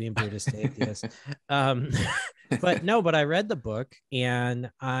lesbian Buddhist atheist. But I read the book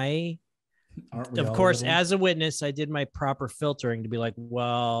and I Aren't we Of all course, little? as a witness, I did my proper filtering to be like,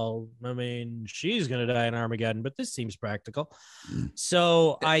 well, I mean, she's going to die in Armageddon, but this seems practical.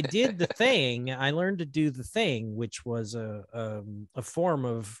 So I did the thing. I learned to do the thing, which was a form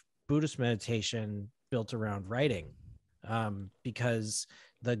of Buddhist meditation built around writing, because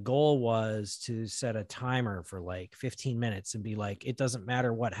the goal was to set a timer for like 15 minutes and be like, it doesn't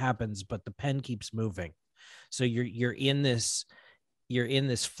matter what happens, but the pen keeps moving. So you're in this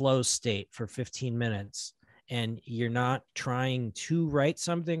flow state for 15 minutes, and you're not trying to write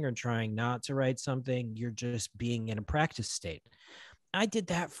something or trying not to write something. You're just being in a practice state. I did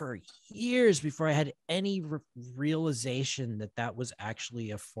that for years before I had any realization that that was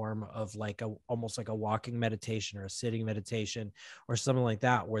actually a form of like almost like a walking meditation or a sitting meditation or something like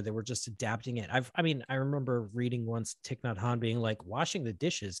that, where they were just adapting it. I remember reading once Thich Nhat Hanh being like, washing the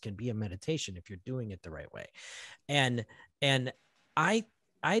dishes can be a meditation if you're doing it the right way. And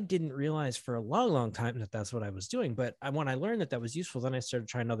I didn't realize for a long time that that's what I was doing. But when I learned that that was useful, then I started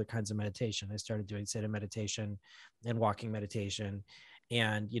trying other kinds of meditation. I started doing sitting meditation and walking meditation.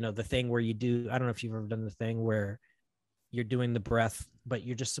 And, the thing where you do, I don't know if you've ever done the thing where you're doing the breath, but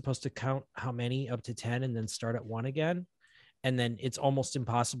you're just supposed to count how many up to 10 and then start at 1 again. And then it's almost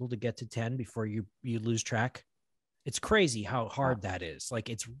impossible to get to 10 before you lose track. It's crazy how hard that is. Like,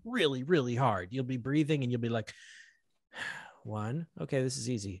 it's really, really hard. You'll be breathing and you'll be like, 1, okay, this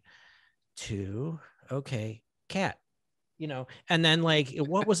is easy. 2, okay, cat, and then like,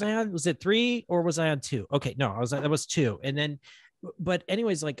 what was I on? Was it 3 or was I on 2? Okay, no, that was 2. And then, but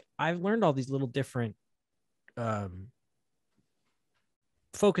anyways, like, I've learned all these little different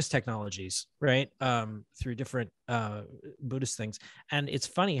focus technologies, right? Through different Buddhist things. And it's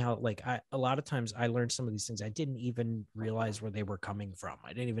funny how like a lot of times I learned some of these things I didn't even realize where they were coming from. I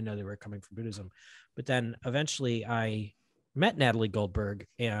didn't even know they were coming from Buddhism. But then eventually I met Natalie Goldberg,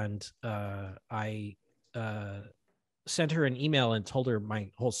 and I sent her an email and told her my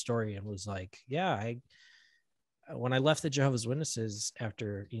whole story, and was like, yeah, when I left the Jehovah's Witnesses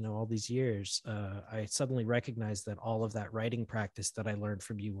after, all these years, I suddenly recognized that all of that writing practice that I learned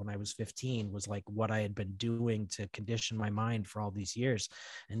from you when I was 15 was like what I had been doing to condition my mind for all these years.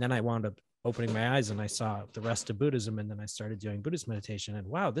 And then I wound up opening my eyes and I saw the rest of Buddhism. And then I started doing Buddhist meditation, and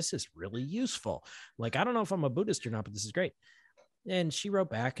wow, this is really useful. Like, I don't know if I'm a Buddhist or not, but this is great. And she wrote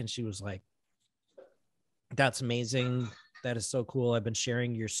back and she was like, that's amazing. That is so cool. I've been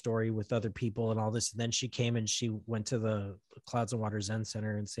sharing your story with other people and all this. And then she came and she went to the Clouds and Water Zen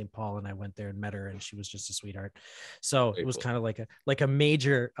Center in St. Paul, and I went there and met her, and she was just a sweetheart. So it was kind of like a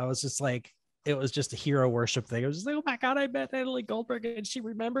major, I was just like, it was just a hero worship thing. I was just like, oh my God, I met Natalie Goldberg and she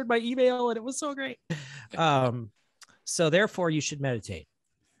remembered my email, and it was so great. So therefore you should meditate.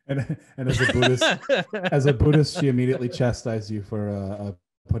 And as a Buddhist, she immediately chastised you for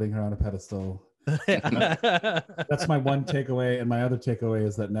putting her on a pedestal. That's my one takeaway, and my other takeaway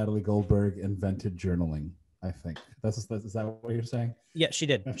is that Natalie Goldberg invented journaling. I think is that what you're saying? Yeah, she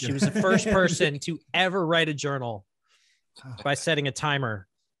did. She was the first person to ever write a journal by setting a timer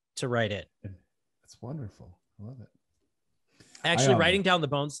to write it. It's wonderful. I love it. Actually, Writing Down the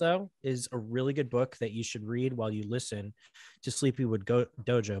Bones, though, is a really good book that you should read while you listen to Sleepywood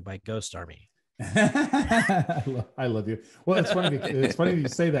Dojo by Ghost Army. I love you. Well, it's funny. It's funny you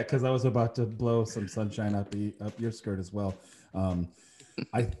say that, because I was about to blow some sunshine up your skirt as well.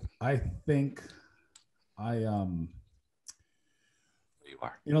 I think you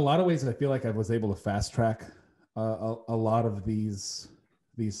are. In a lot of ways, I feel like I was able to fast track a lot of these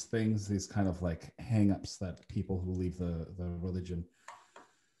things, these kind of like hang-ups that people who leave the religion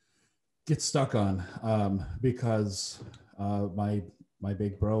get stuck on, because my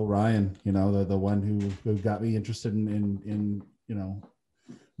big bro Ryan, the one who got me interested in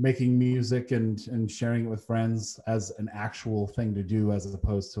making music and sharing it with friends as an actual thing to do, as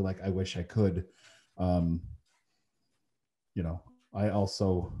opposed to like, I wish I could. I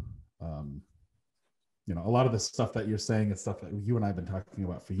also a lot of the stuff that you're saying is stuff that you and I've been talking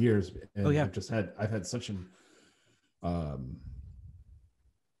about for years, and I've had such an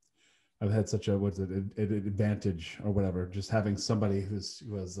advantage or whatever, just having somebody who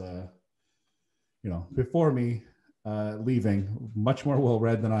was before me, leaving, much more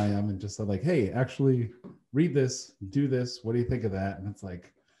well-read than I am, and just said like, hey, actually read this, do this, what do you think of that? And it's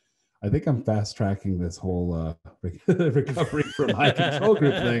like, I think I'm fast tracking this whole recovery from high control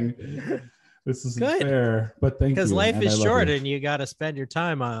group thing. This isn't fair, but thank you. Because life is short, and you got to spend your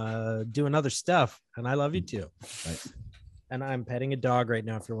time doing other stuff. And I love you too. Right. And I'm petting a dog right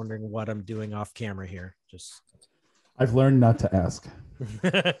now, if you're wondering what I'm doing off camera here. I've learned not to ask.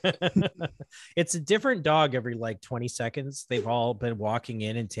 It's a different dog every like 20 seconds. They've all been walking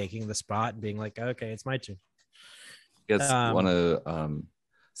in and taking the spot and being like, okay, it's my turn. You guys want to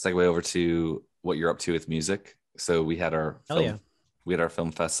segue over to what you're up to with music? So we had our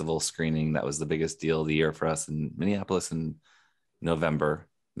film festival screening. That was the biggest deal of the year for us in Minneapolis in mid-November.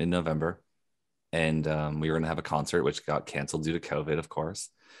 And we were going to have a concert, which got canceled due to COVID, of course.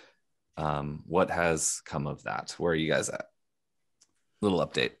 What has come of that? Where are you guys at? Little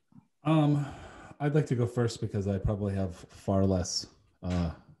update. I'd like to go first because I probably have far less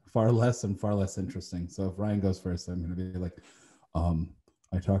interesting. So if Ryan goes first, I'm going to be like,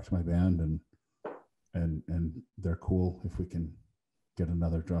 I talked to my band and they're cool if we can get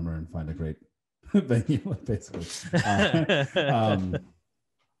another drummer and find a great venue, basically.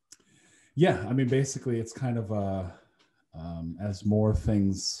 Yeah, I mean, basically, it's kind of as more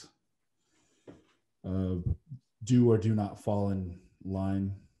things do or do not fall in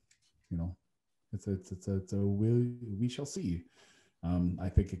line, you know, it's a we shall see. I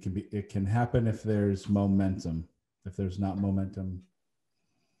think it can happen if there's momentum. If there's not momentum,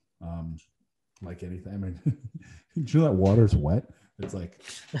 like anything, I mean, do you know that water's wet? It's like,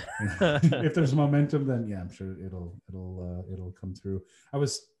 you know, if there's momentum, then yeah, I'm sure it'll come through. I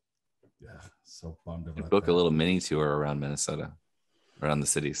was so bummed about book that. a little mini tour around Minnesota, around the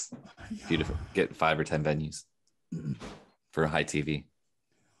cities. Beautiful. Get 5 or 10 venues for a high TV.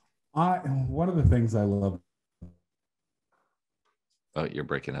 One of the things I love. Oh, you're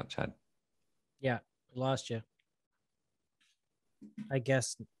breaking up, Chad. Yeah, lost you. I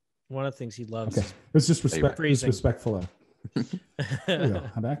guess one of the things he loves. Okay, it's just disrespectful. There we go.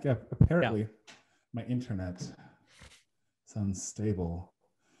 I'm back. Yeah, apparently, my internet is unstable.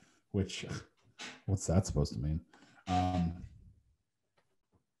 Which, what's that supposed to mean? What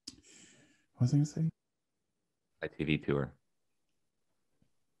was I going to say? High TV tour.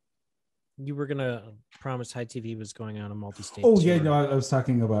 You were gonna promise High TV was going on a multi-state. Oh tour. yeah, no, I was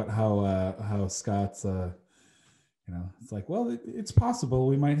talking about how Scott's, you know, it's like, well, it's possible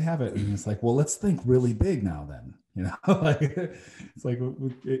we might have it, and it's like, well, let's think really big now, then, you know, like it's like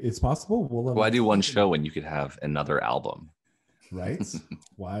it's possible. Why do one show when you could have another album? Right?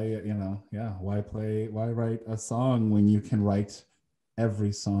 Why, you know, why write a song when you can write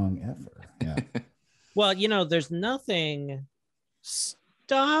every song ever? Yeah. Well, you know, there's nothing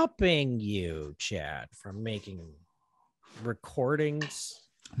stopping you, Chad, from making recordings.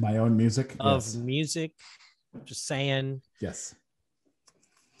 My own music of music. Just saying. Yes.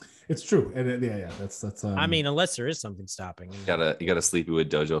 It's true. And yeah, that's I mean, unless there is something stopping. You got a Sleepywood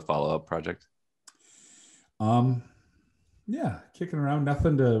Dojo follow-up project? Yeah, kicking around,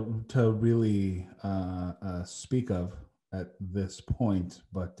 nothing to really speak of at this point,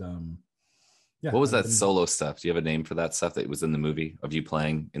 but yeah. What was that solo stuff? Do you have a name for that stuff that was in the movie of you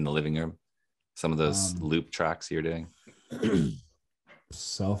playing in the living room? Some of those loop tracks you're doing?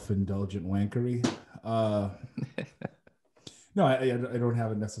 Self-indulgent wankery. No, I don't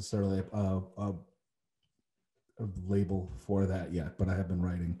have necessarily a label for that yet, but I have been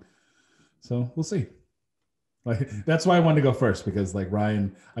writing, so we'll see. Like, that's why I wanted to go first, because like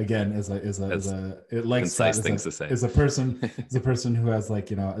Ryan again is a person who has, like,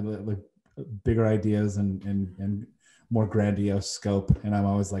 you know, like bigger ideas and more grandiose scope, and I'm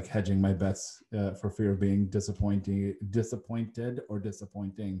always like hedging my bets for fear of being disappointed or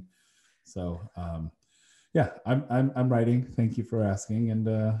disappointing. So yeah, I'm writing. Thank you for asking, and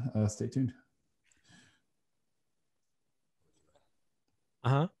stay tuned.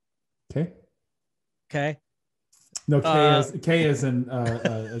 Okay. No, K is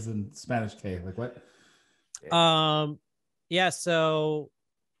in Spanish K. Like what? Yeah, so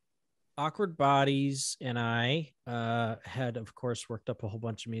Awkward Bodies and I had, of course, worked up a whole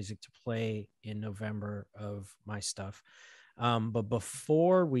bunch of music to play in November of my stuff. But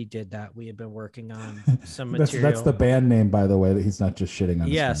before we did that, we had been working on some material. That's the band name, by the way, that he's not just shitting on.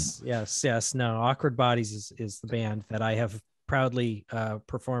 Yes. No, Awkward Bodies is the band that I have proudly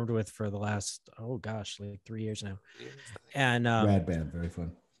performed with for the last, like 3 years now. And rad band, very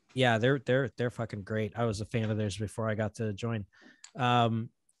fun. Yeah, they're fucking great. I was a fan of theirs before I got to join.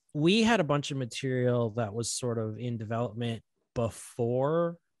 We had a bunch of material that was sort of in development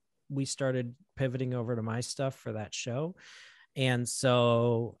before we started pivoting over to my stuff for that show. And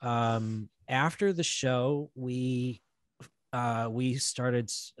so after the show, we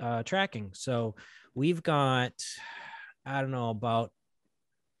started tracking. So we've got, I don't know, about,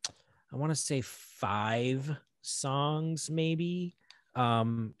 I want to say 5 songs maybe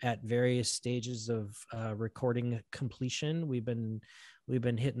at various stages of recording completion. We've been We've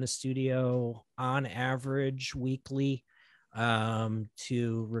been hitting the studio on average weekly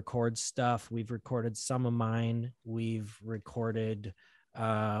to record stuff. We've recorded some of mine. We've recorded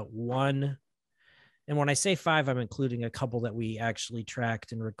one. And when I say 5, I'm including a couple that we actually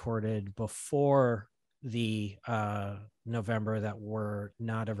tracked and recorded before the November that were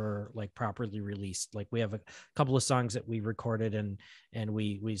not ever like properly released. Like we have a couple of songs that we recorded and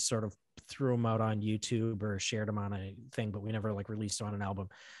we sort of threw them out on YouTube or shared them on a thing, but we never like released them on an album.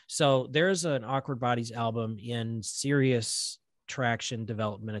 So there's an Awkward Bodies album in serious traction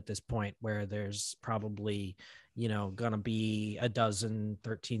development at this point, where there's probably, you know, gonna be 12,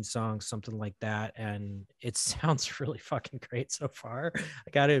 13 songs, something like that, and it sounds really fucking great so far.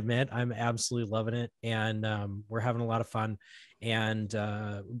 I gotta admit, I'm absolutely loving it, and we're having a lot of fun, and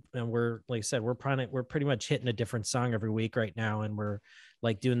we're, like I said, we're pretty much hitting a different song every week right now, and we're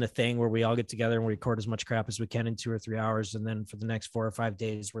like doing the thing where we all get together and we record as much crap as we can in 2 or 3 hours, and then for the next 4 or 5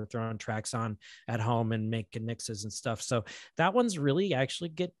 days we're throwing tracks on at home and making mixes and stuff. So that one's really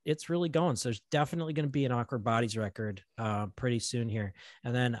it's really going. So there's definitely going to be an Awkward Bodies record pretty soon here.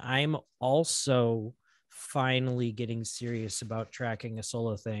 And then I'm also finally getting serious about tracking a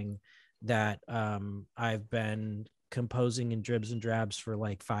solo thing that I've been composing in dribs and drabs for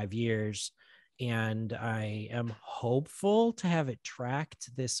like 5 years. And I am hopeful to have it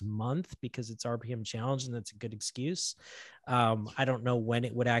tracked this month because it's RPM challenge and that's a good excuse. I don't know when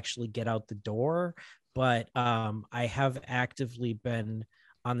it would actually get out the door, but I have actively been,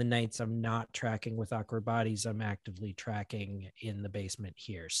 on the nights I'm not tracking with Awkward Bodies, I'm actively tracking in the basement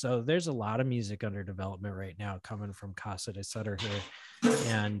here. So there's a lot of music under development right now coming from Casa de Sutter here.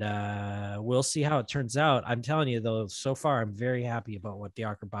 And we'll see how it turns out. I'm telling you, though, so far, I'm very happy about what the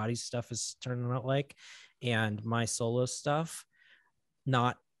Awkward Bodies stuff is turning out like. And my solo stuff,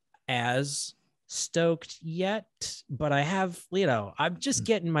 not as stoked yet, but I have, you know, I'm just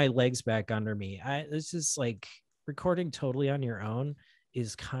getting my legs back under me. This is like recording totally on your own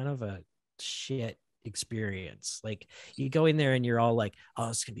is kind of a shit experience. Like you go in there and you're all like, oh,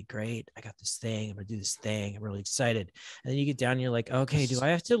 it's gonna be great, I got this thing, I'm gonna do this thing, I'm really excited. And then you get down and you're like, okay, do I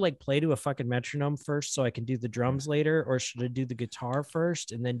have to like play to a fucking metronome first so I can do the drums later, or should I do the guitar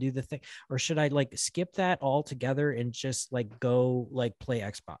first and then do the thing, or should I like skip that all together and just like go like play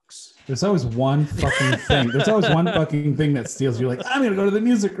Xbox? There's always one fucking thing. There's always one fucking thing that steals you. Like, I'm gonna go to the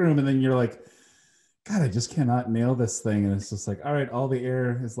music room, and then you're like, God, I just cannot nail this thing. And it's just like, all right, all the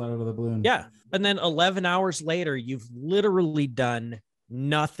air is let out of the balloon. Yeah. And then 11 hours later, you've literally done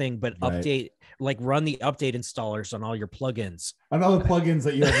nothing but update, like run the update installers on all your plugins. On all the plugins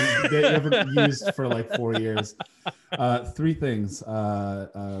that you haven't used for like 4 years. 3 things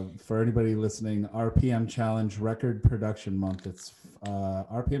for anybody listening. RPM Challenge Record Production Month. It's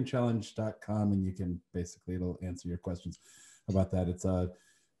rpmchallenge.com, and you can basically, it'll answer your questions about that. It's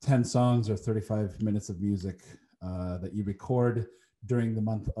 10 songs or 35 minutes of music that you record during the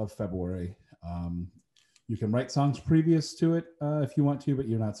month of February. You can write songs previous to it if you want to, but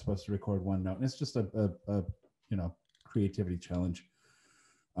you're not supposed to record one note. And it's just a creativity challenge.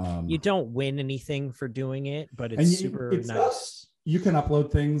 You don't win anything for doing it, but it's super nice. You can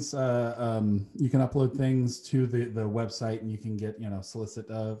upload things. You can upload things to the website, and you can get solicit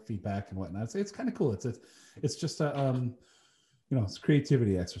feedback and whatnot. It's kind of cool. It's just a it's a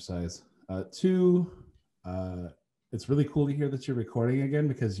creativity exercise. 2, it's really cool to hear that you're recording again,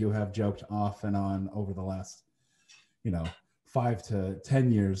 because you have joked off and on over the last, 5 to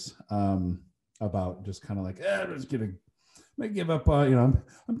 10 years about just kind of like, I'm just gonna give up. I'm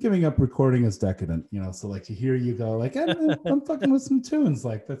giving up recording as decadent. So like to hear you go like, I'm fucking with some tunes.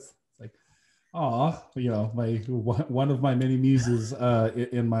 Like that's like, my one of my many muses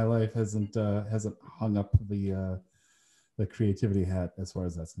in my life hasn't hung up the creativity hat as far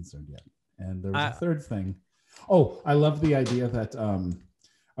as that's concerned yet. And there was a third thing. Oh, I love the idea that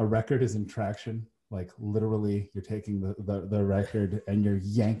a record is in traction. Like literally you're taking the record and you're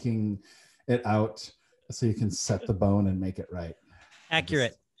yanking it out so you can set the bone and make it right.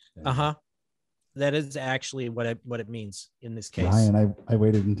 Accurate. That is actually what it means in this case. Ryan, I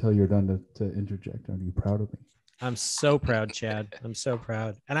waited until you're done to interject. Are you proud of me? I'm so proud, Chad. I'm so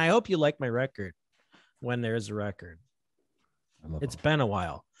proud. And I hope you like my record when there is a record. It's been a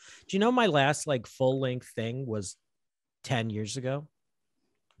while. Do you know my last like full length thing was 10 years ago?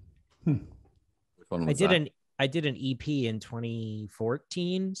 Which one was I did an EP in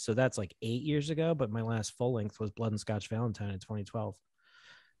 2014, so that's like 8 years ago. But my last full length was Blood and Scotch Valentine in 2012.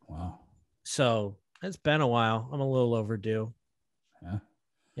 Wow. So it's been a while. I'm a little overdue.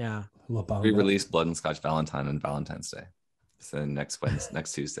 Yeah. We released Blood and Scotch Valentine on Valentine's Day. So next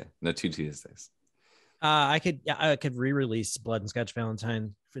Tuesday. No, 2 Tuesdays. I could re-release Blood and Scotch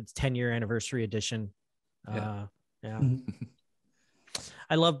Valentine for its 10-year anniversary edition. Yeah. Yeah.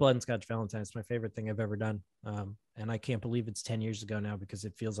 I love Blood and Scotch Valentine. It's my favorite thing I've ever done. And I can't believe it's 10 years ago now because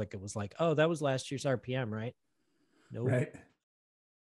it feels like it was like, oh, that was last year's RPM, right? Nope. Right.